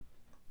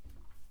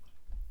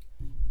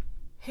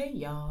Hey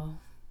y'all.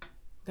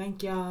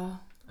 Thank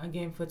y'all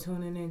again for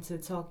tuning in to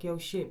Talk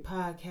Your Shit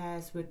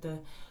podcast with the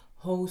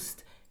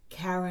host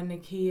Karen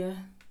Nakia.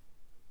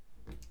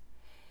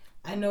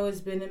 I know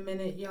it's been a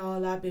minute,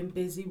 y'all. I've been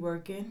busy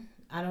working.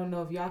 I don't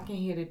know if y'all can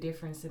hear the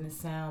difference in the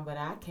sound, but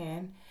I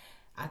can.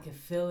 I can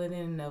feel it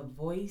in the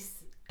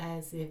voice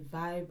as it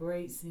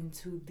vibrates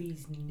into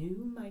these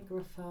new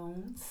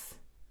microphones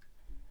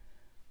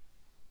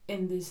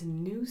in this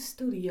new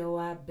studio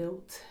I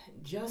built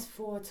just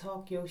for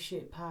Talk Your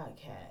Shit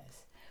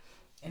podcast.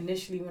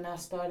 Initially, when I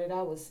started,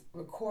 I was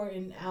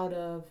recording out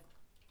of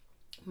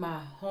my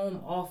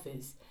home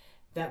office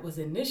that was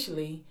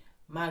initially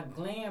my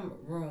glam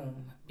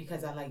room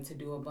because I like to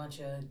do a bunch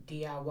of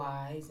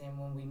DIYs. And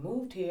when we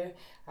moved here,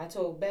 I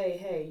told Bay,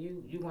 hey,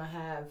 you gonna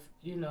have,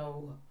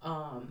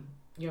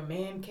 your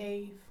man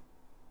cave?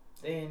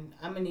 Then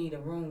I'm gonna need a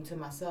room to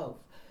myself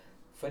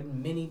for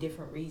many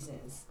different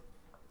reasons.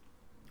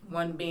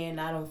 One being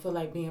I don't feel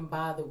like being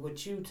bothered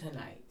with you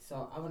tonight.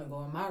 So I want to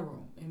go in my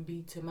room and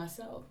be to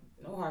myself.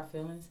 No hard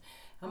feelings.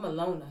 I'm a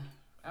loner.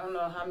 I don't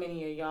know how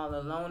many of y'all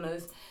are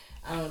loners.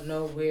 I don't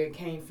know where it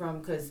came from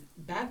because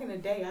back in the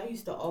day, I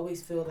used to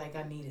always feel like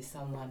I needed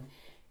someone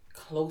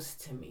close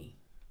to me.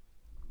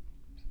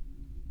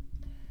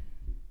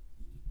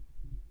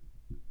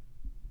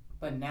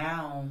 But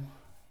now,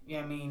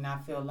 I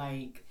feel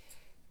like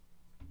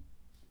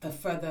the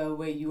further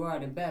away you are,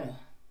 the better.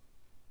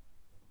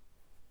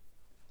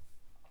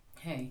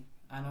 Hey,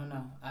 I don't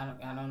know.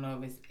 I don't know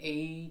if it's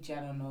age.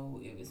 I don't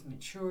know if it's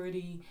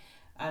maturity.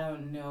 I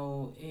don't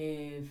know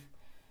if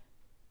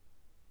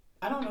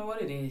I don't know what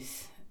it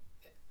is.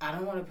 I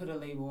don't want to put a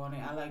label on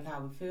it. I like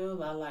how it feels.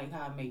 I like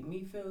how it make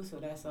me feel. So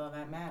that's all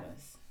that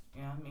matters.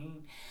 You know what I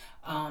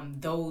mean?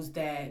 Those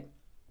that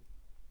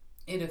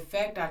it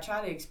affect, I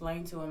try to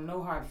explain to them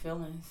no hard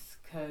feelings,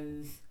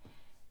 cause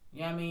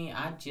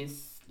I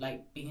just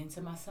like being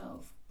to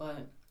myself.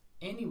 But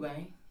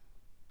anyway,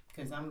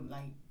 cause I'm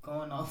like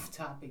going off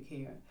topic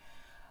here.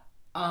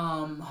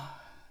 Um,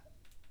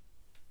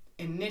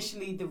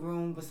 Initially the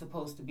room was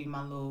supposed to be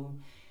my little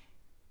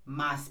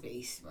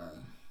MySpace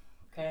room.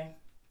 Okay.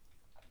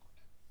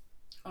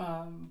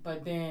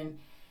 But then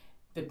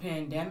the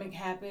pandemic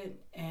happened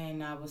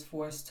and I was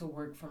forced to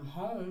work from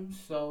home,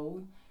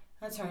 so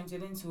I turned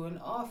it into an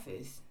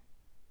office,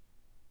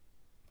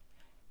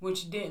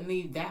 which didn't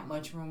leave that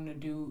much room to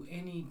do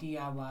any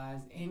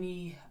DIYs,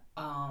 any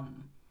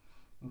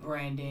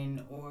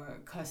branding or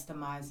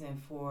customizing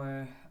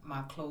for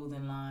my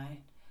clothing line,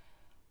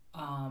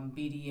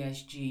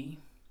 BDSG,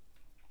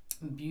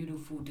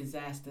 Beautiful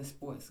Disaster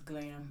Sports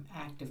Glam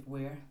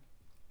Activewear.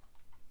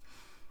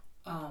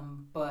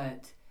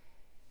 But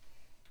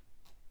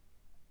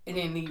it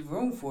didn't leave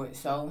room for it,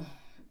 so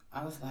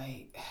I was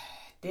like,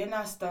 then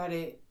I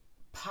started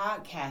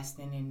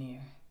podcasting in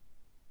there.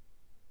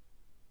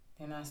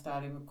 Then I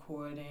started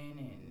recording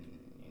and,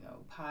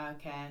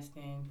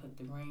 podcasting, put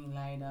the ring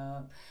light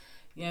up.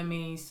 You know what I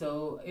mean?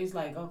 So it's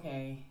like,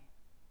 okay.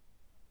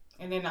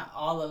 And then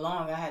all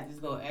along, I had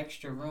this little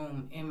extra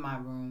room in my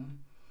room.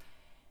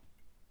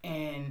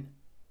 And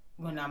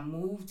when I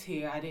moved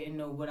here, I didn't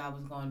know what I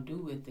was going to do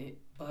with it.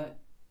 But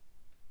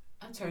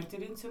I turned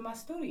it into my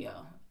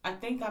studio. I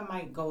think I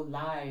might go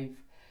live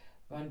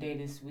one day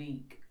this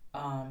week,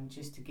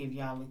 just to give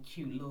y'all a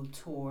cute little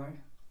tour.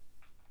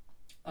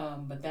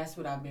 But that's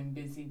what I've been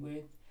busy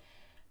with.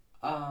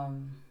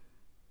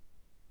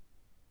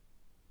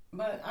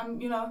 But I'm,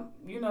 you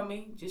know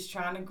me, just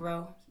trying to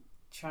grow,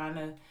 trying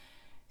to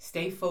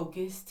stay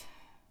focused,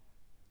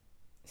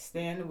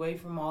 staying away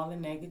from all the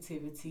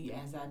negativity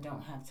as I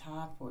don't have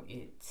time for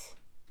it.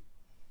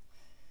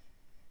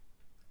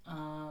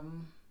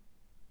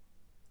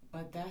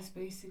 But that's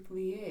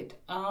basically it.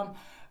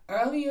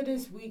 Earlier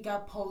this week, I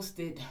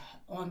posted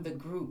on the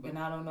group, and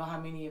I don't know how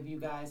many of you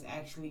guys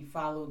actually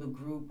follow the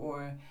group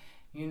or,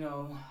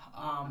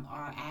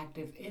 are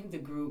active in the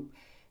group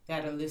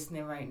that are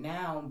listening right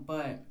now.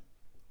 But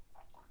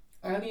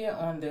earlier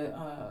on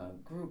the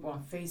group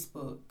on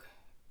Facebook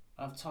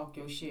of Talk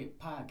Your Shit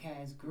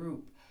podcast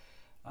group,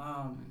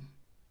 I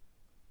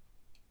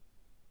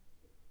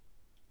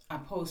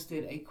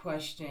posted a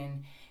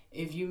question: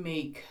 if you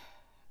make,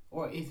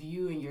 or if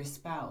you and your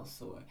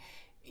spouse, or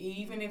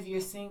even if you're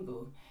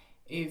single,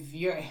 if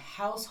your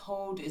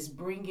household is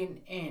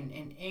bringing in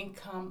an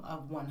income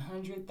of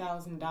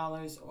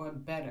 $100,000 or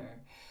better,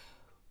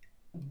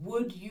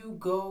 would you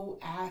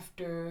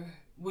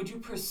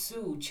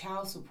pursue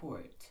child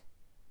support?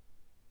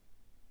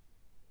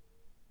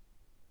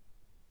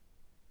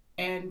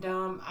 And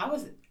I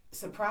was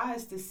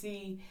surprised to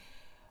see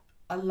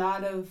a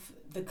lot of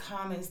the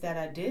comments that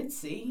I did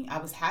see. I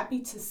was happy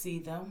to see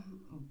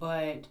them,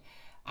 but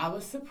I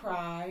was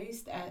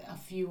surprised at a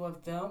few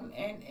of them,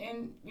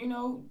 and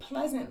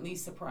pleasantly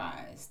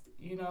surprised.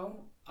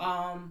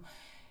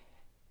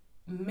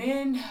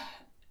 Men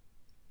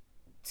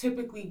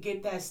typically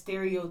get that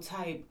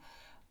stereotype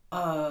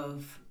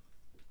of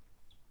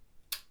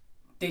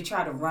they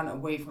try to run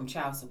away from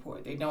child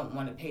support. They don't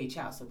want to pay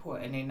child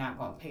support, and they're not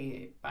going to pay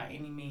it by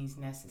any means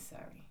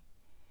necessary.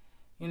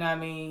 You know what I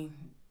mean?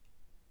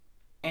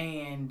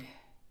 And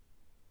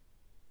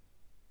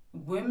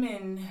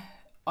women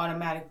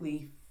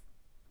automatically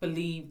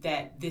believe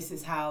that this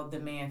is how the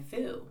man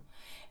feel.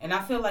 And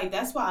I feel like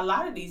that's why a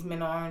lot of these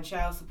men are on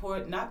child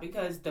support, not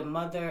because the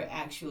mother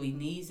actually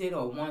needs it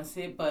or wants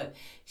it, but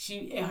she,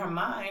 in her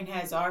mind,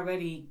 has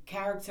already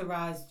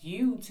characterized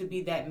you to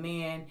be that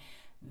man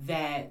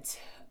that,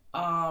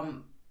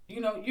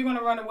 you're going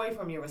to run away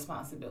from your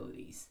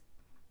responsibilities.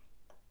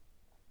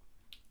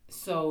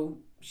 So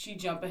she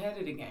jump ahead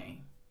of the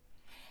game.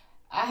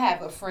 I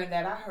have a friend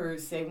that I heard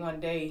say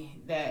one day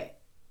that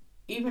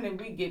even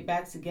if we get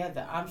back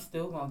together, I'm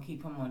still going to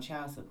keep him on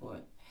child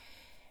support.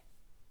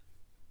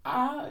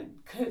 I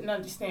couldn't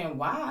understand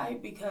why,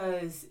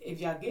 because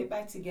if y'all get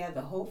back together,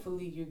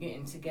 hopefully you're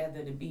getting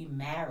together to be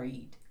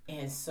married.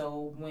 And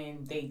so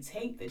when they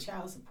take the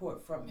child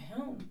support from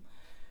him,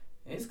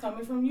 it's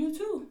coming from you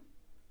too.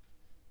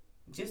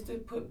 Just to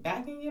put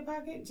back in your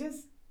pocket,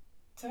 just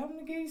tell him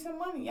to give you some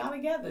money. Y'all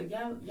together.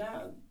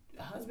 Y'all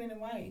husband and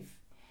wife.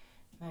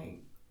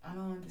 Like, I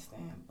don't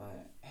understand,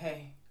 but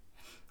hey.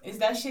 Is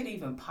that shit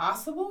even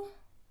possible?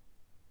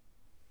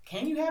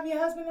 Can you have your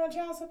husband on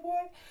child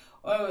support?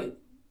 Or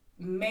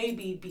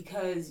maybe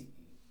because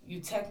you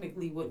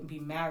technically wouldn't be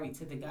married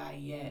to the guy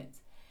yet.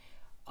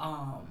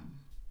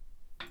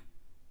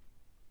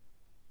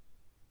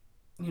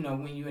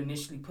 When you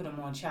initially put him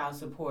on child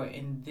support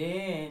and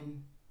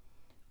then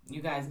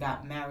you guys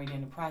got married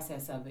in the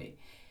process of it,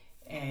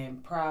 and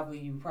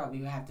you probably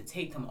would have to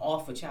take him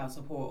off of child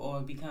support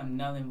or become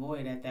null and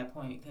void at that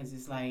point, because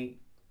it's like,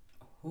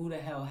 who the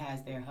hell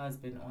has their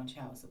husband on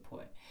child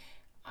support?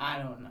 I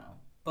don't know.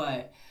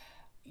 But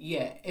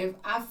yeah, if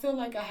I feel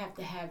like I have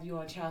to have you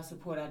on child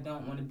support, I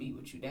don't want to be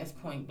with you. That's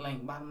point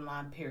blank, bottom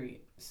line,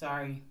 period.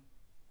 Sorry.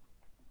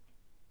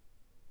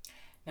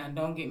 Now,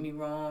 don't get me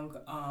wrong.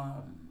 I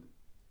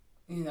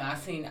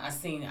seen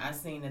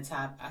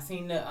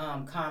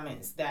the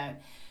comments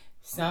that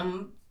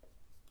some,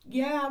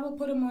 I will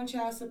put him on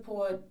child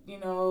support.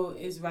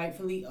 Is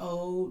rightfully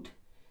owed.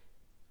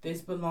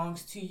 This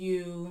belongs to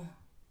you.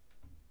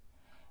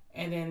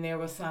 And then there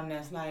was some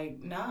that's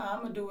like, nah,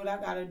 I'm gonna do what I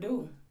gotta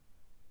do.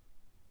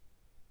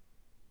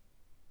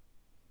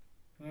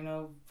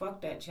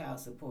 Fuck that child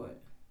support.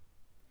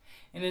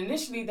 And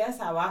initially, that's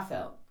how I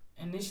felt.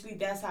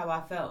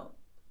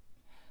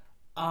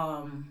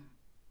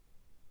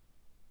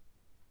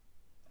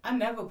 I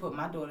never put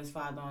my daughter's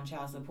father on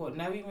child support.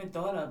 Never even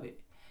thought of it.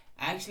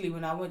 Actually,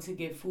 when I went to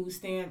get food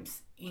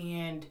stamps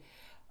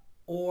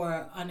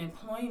or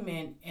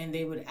unemployment, and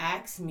they would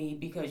ask me,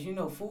 because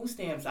food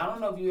stamps, I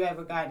don't know if you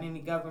ever gotten any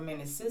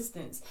government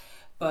assistance,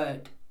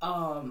 but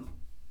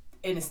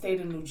in the state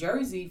of New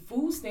Jersey,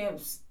 food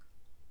stamps,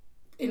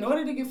 in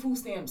order to get food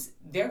stamps,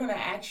 they're going to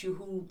ask you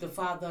who the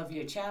father of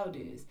your child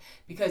is,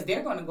 because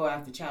they're going to go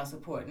after child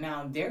support.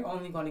 Now, they're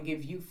only going to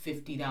give you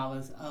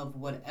 $50 of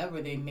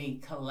whatever they may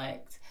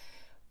collect,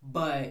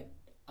 but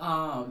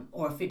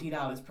or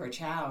 $50 per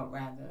child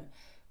rather,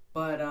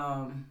 but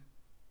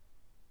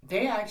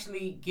they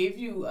actually give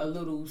you a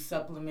little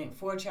supplement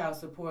for child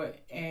support,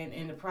 and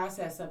in the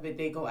process of it,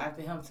 they go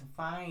after him to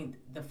find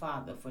the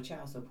father for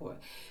child support.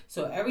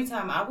 So every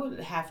time I would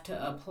have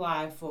to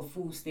apply for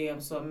food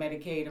stamps or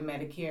Medicaid or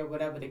Medicare,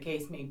 whatever the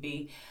case may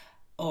be,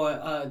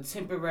 or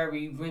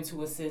temporary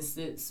rental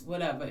assistance,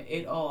 whatever,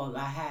 I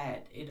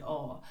had it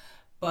all.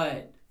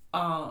 But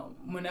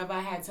whenever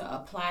I had to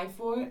apply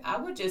for it, I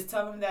would just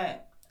tell them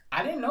that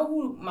I didn't know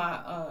who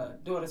my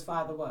daughter's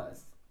father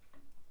was.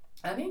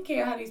 I didn't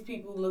care how these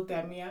people looked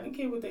at me. I didn't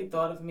care what they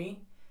thought of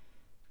me.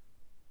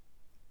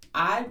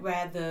 I'd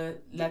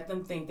rather let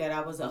them think that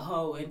I was a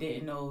hoe and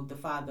didn't know the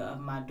father of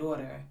my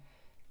daughter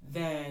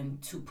than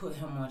to put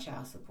him on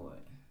child support.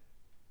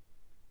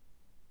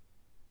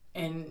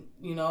 And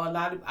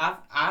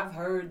I've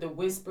heard the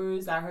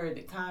whispers, I heard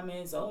the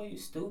comments, oh, you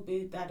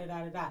stupid, da da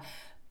da da da.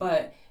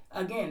 But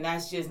again,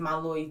 that's just my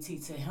loyalty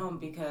to him,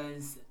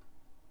 because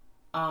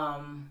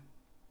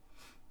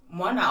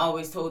one, I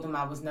always told him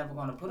I was never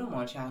going to put him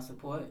on child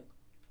support,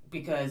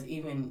 because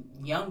even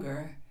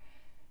younger,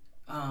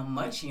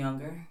 much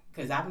younger,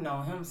 because I've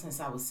known him since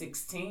I was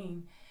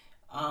 16.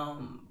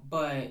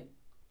 But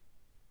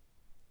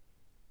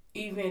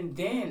even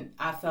then,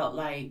 I felt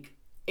like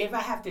if I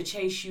have to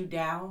chase you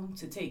down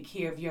to take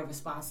care of your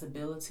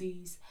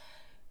responsibilities,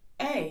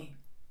 hey,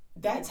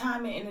 that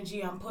time and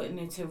energy I'm putting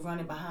into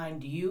running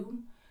behind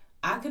you,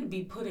 I could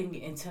be putting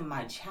into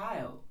my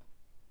child,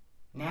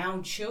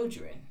 now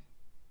children.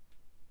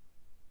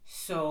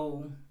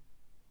 So,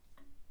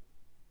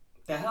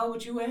 the hell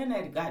with you and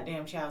that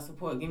goddamn child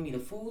support. Give me the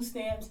food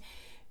stamps.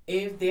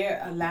 If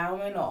they're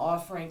allowing or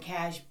offering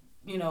cash,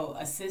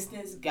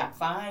 assistance, got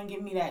fine.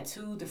 Give me that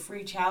too. The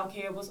free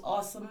childcare was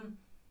awesome.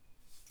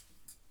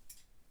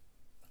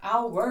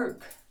 I'll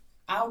work.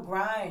 I'll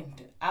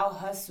grind. I'll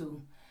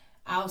hustle.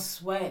 I'll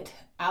sweat.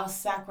 I'll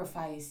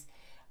sacrifice.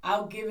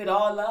 I'll give it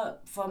all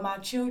up for my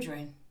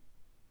children.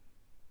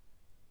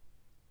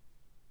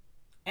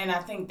 And I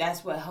think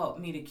that's what helped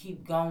me to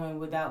keep going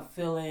without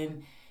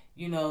feeling,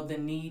 the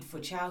need for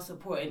child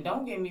support. And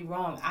don't get me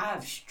wrong,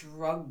 I've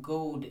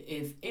struggled.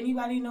 If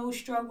anybody knows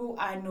struggle,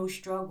 I know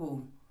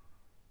struggle.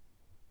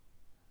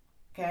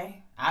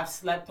 Okay? I've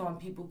slept on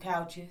people's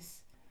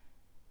couches.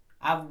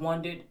 I've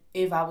wondered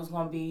if I was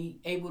going to be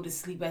able to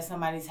sleep at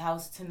somebody's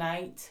house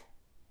tonight.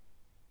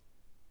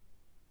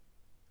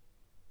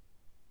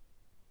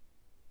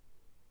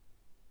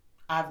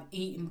 I've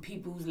eaten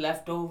people's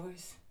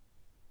leftovers.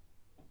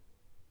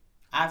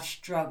 I've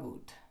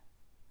struggled.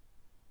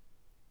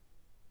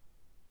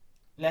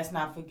 Let's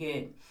not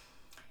forget,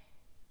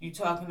 you're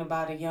talking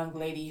about a young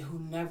lady who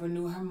never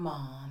knew her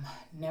mom,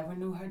 never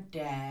knew her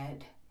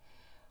dad,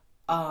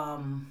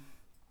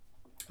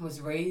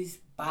 was raised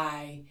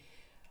by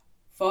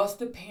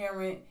foster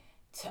parent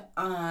to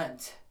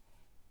aunt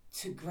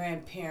to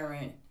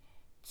grandparent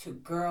to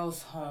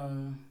girls'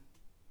 home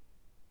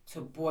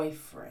to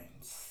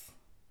boyfriends,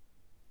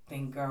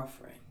 then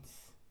girlfriends.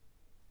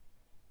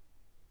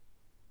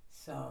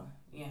 So,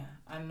 yeah,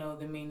 I know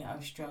the meaning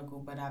of struggle,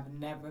 but I've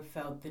never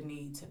felt the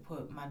need to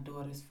put my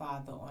daughter's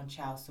father on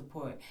child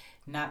support.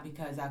 Not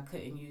because I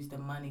couldn't use the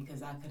money,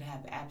 because I could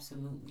have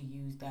absolutely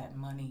used that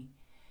money,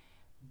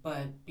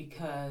 but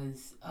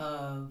because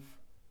of,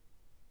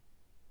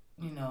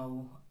 you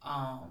know,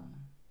 I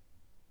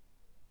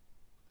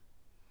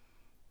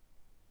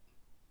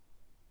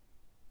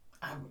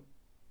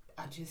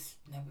I just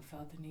never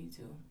felt the need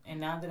to. And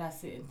now that I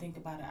sit and think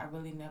about it, I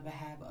really never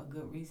have a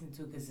good reason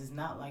to, because it's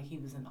not like he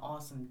was an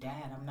awesome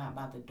dad. I'm not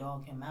about to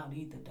dog him out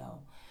either,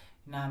 though.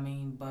 You know what I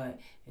mean? But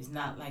it's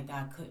not like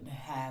I couldn't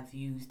have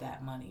used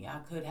that money. I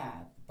could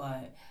have.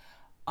 But,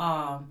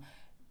 um,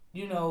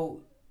 you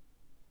know,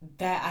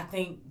 that I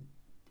think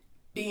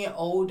being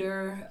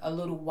older, a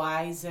little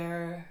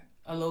wiser,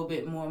 a little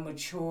bit more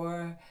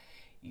mature,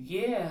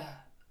 yeah.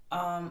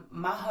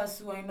 My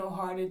hustle ain't no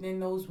harder than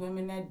those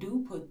women that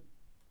do put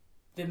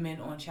the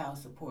men on child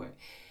support,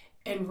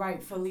 and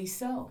rightfully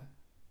so.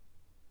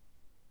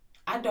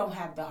 I don't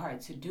have the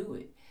heart to do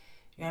it.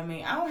 You know what I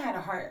mean? I don't have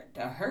the heart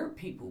to hurt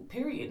people,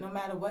 period, no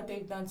matter what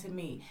they've done to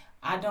me.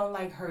 I don't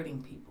like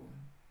hurting people.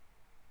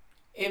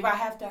 If I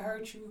have to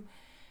hurt you,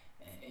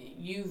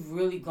 you've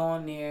really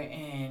gone there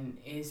and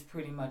it's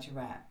pretty much a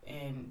wrap.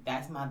 And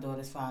that's my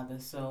daughter's father,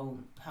 so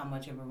how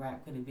much of a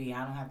wrap could it be?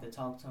 I don't have to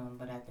talk to him,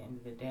 but at the end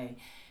of the day,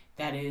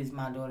 that is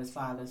my daughter's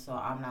father, so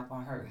I'm not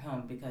going to hurt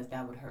him because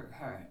that would hurt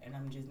her, and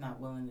I'm just not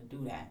willing to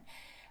do that.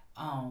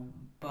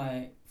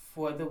 But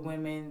for the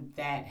women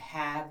that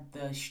have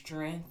the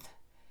strength,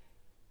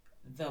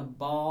 the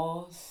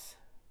balls,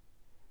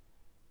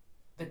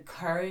 the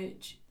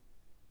courage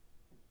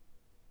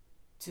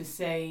to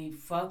say,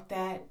 fuck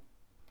that,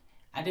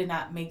 I did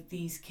not make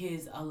these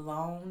kids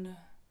alone.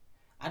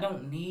 I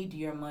don't need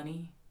your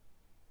money.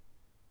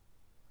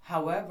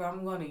 However,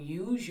 I'm going to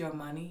use your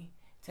money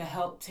to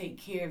help take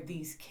care of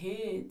these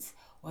kids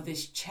or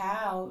this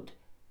child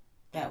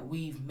that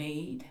we've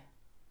made,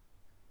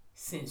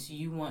 since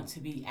you want to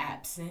be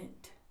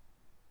absent.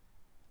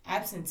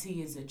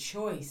 Absentee is a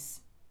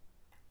choice.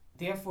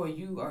 Therefore,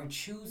 you are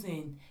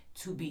choosing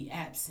to be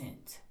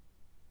absent.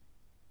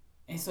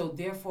 And so,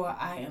 therefore,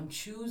 I am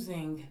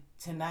choosing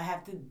to not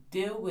have to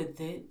deal with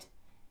it.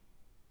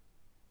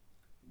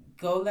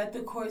 Go let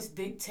the courts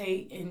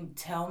dictate and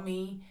tell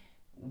me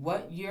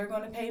what you're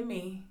going to pay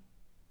me,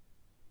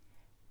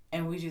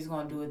 and we just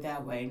gonna do it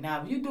that way.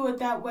 Now, if you do it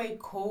that way,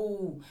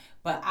 cool.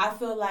 But I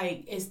feel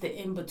like it's the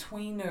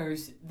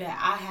in-betweeners that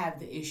I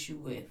have the issue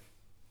with.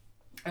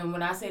 And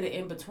when I say the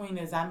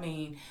in-betweeners, I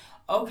mean,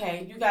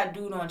 okay, you got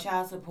dude on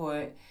child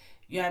support,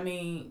 you know what I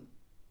mean?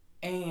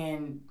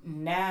 And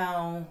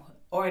now,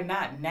 or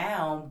not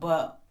now,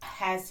 but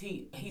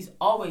he's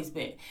always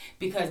been.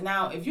 Because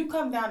now, if you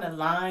come down the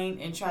line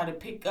and try to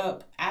pick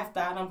up after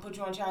I done put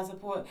you on child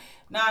support,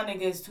 nah,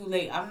 nigga, it's too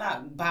late. I'm not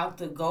about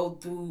to go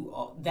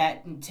through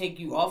that and take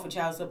you off of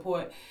child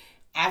support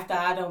after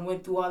I done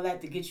went through all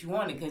that to get you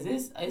on it. Because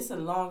it's a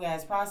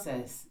long-ass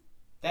process.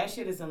 That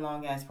shit is a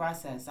long-ass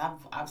process.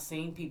 I've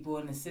seen people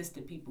and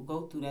assisted people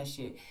go through that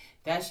shit.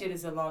 That shit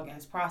is a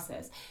long-ass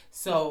process.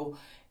 So,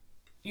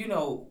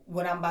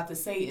 what I'm about to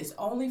say is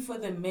only for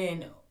the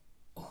men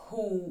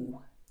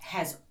who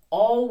has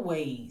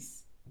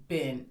always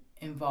been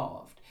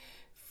involved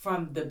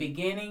from the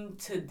beginning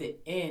to the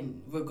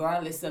end,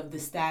 regardless of the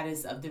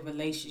status of the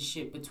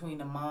relationship between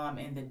the mom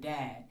and the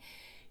dad.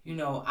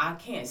 I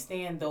can't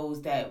stand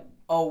those that,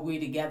 oh, we're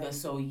together,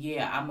 so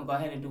yeah, I'm going to go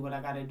ahead and do what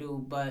I got to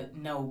do, but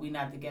no, we're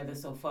not together,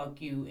 so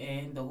fuck you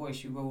and the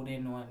horse you rode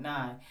in on.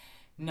 Nah,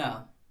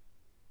 no.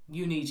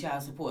 You need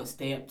child support,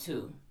 step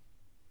 2.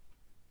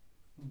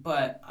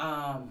 But,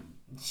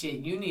 shit,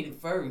 you need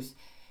it first.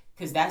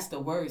 Because that's the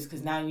worst.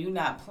 Because now you're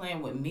not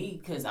playing with me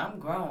because I'm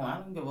grown. I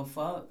don't give a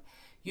fuck.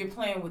 You're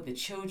playing with the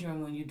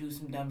children when you do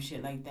some dumb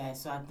shit like that.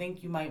 So I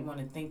think you might want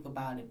to think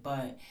about it.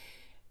 But,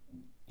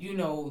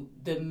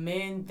 the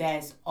men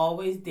that's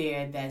always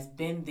there, that's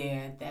been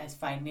there, that's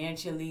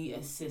financially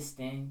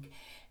assisting,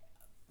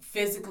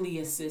 physically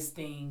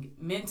assisting,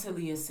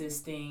 mentally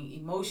assisting,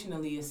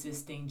 emotionally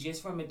assisting,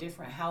 just from a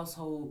different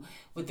household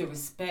with the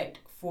respect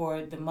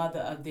for the mother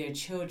of their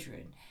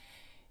children.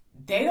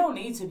 they don't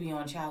need to be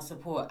on child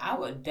support. I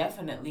would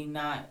definitely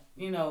not,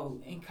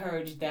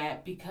 encourage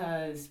that,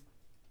 because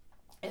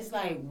it's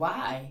like,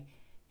 why?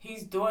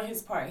 He's doing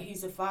his part.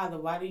 He's a father.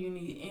 Why do you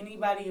need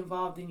anybody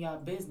involved in your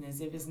business?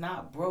 If it's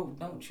not broke,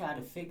 don't try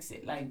to fix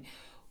it. Like,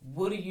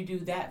 what do you do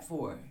that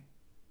for?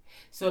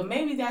 So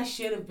maybe that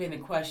should have been a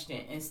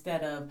question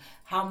instead of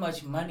how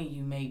much money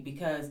you make,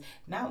 because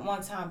not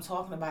one time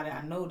talking about it,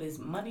 I noticed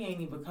money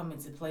ain't even come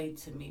into play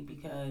to me,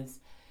 because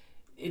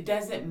it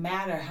doesn't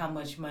matter how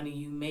much money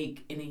you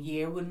make in a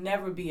year. It would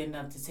never be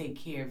enough to take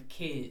care of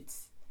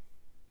kids.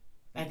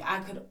 Like, I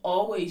could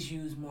always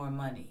use more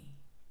money.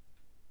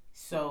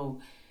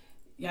 So,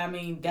 yeah, I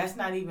mean, that's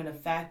not even a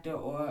factor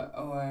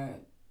or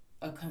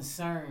a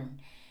concern.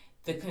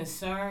 The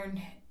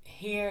concern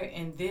here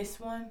in this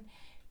one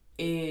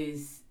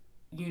is,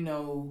 you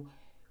know,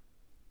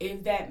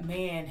 if that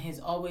man has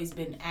always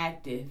been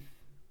active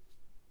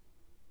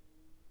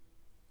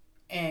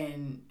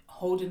and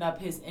holding up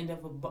his end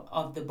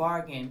of the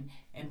bargain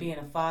and being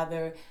a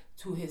father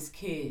to his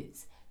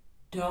kids,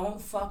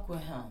 don't fuck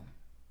with him.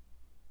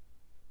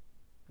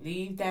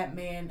 Leave that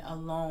man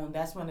alone.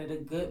 That's one of the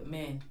good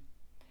men.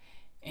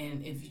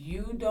 And if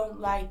you don't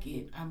like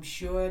it, I'm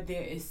sure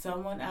there is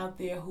someone out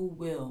there who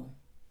will.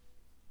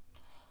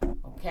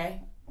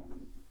 Okay?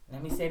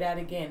 Let me say that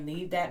again.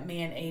 Leave that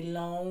man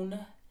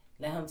alone.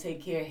 Let him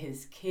take care of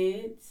his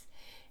kids.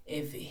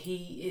 If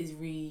he is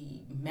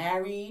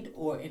remarried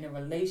or in a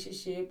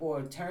relationship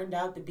or turned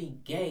out to be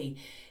gay,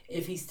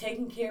 if he's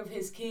taking care of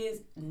his kids,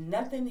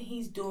 nothing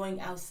he's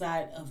doing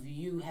outside of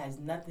you has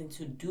nothing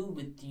to do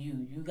with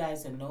you. You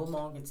guys are no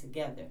longer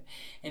together.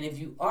 And if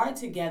you are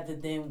together,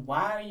 then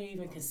why are you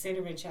even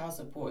considering child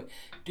support?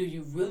 Do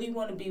you really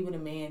want to be with a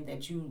man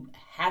that you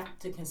have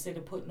to consider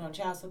putting on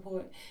child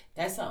support?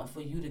 That's something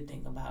for you to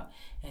think about.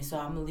 And so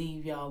I'm going to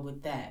leave y'all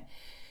with that.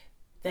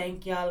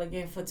 Thank y'all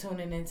again for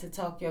tuning in to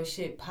Talk Your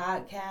Shit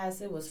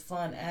podcast. It was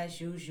fun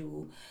as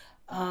usual.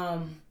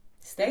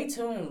 Stay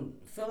tuned.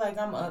 Feel like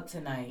I'm up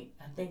tonight.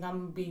 I think I'm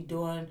going to be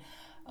doing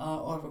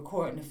or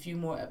recording a few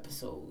more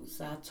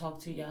episodes. I'll talk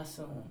to y'all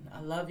soon.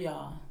 I love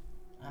y'all.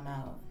 I'm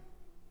out.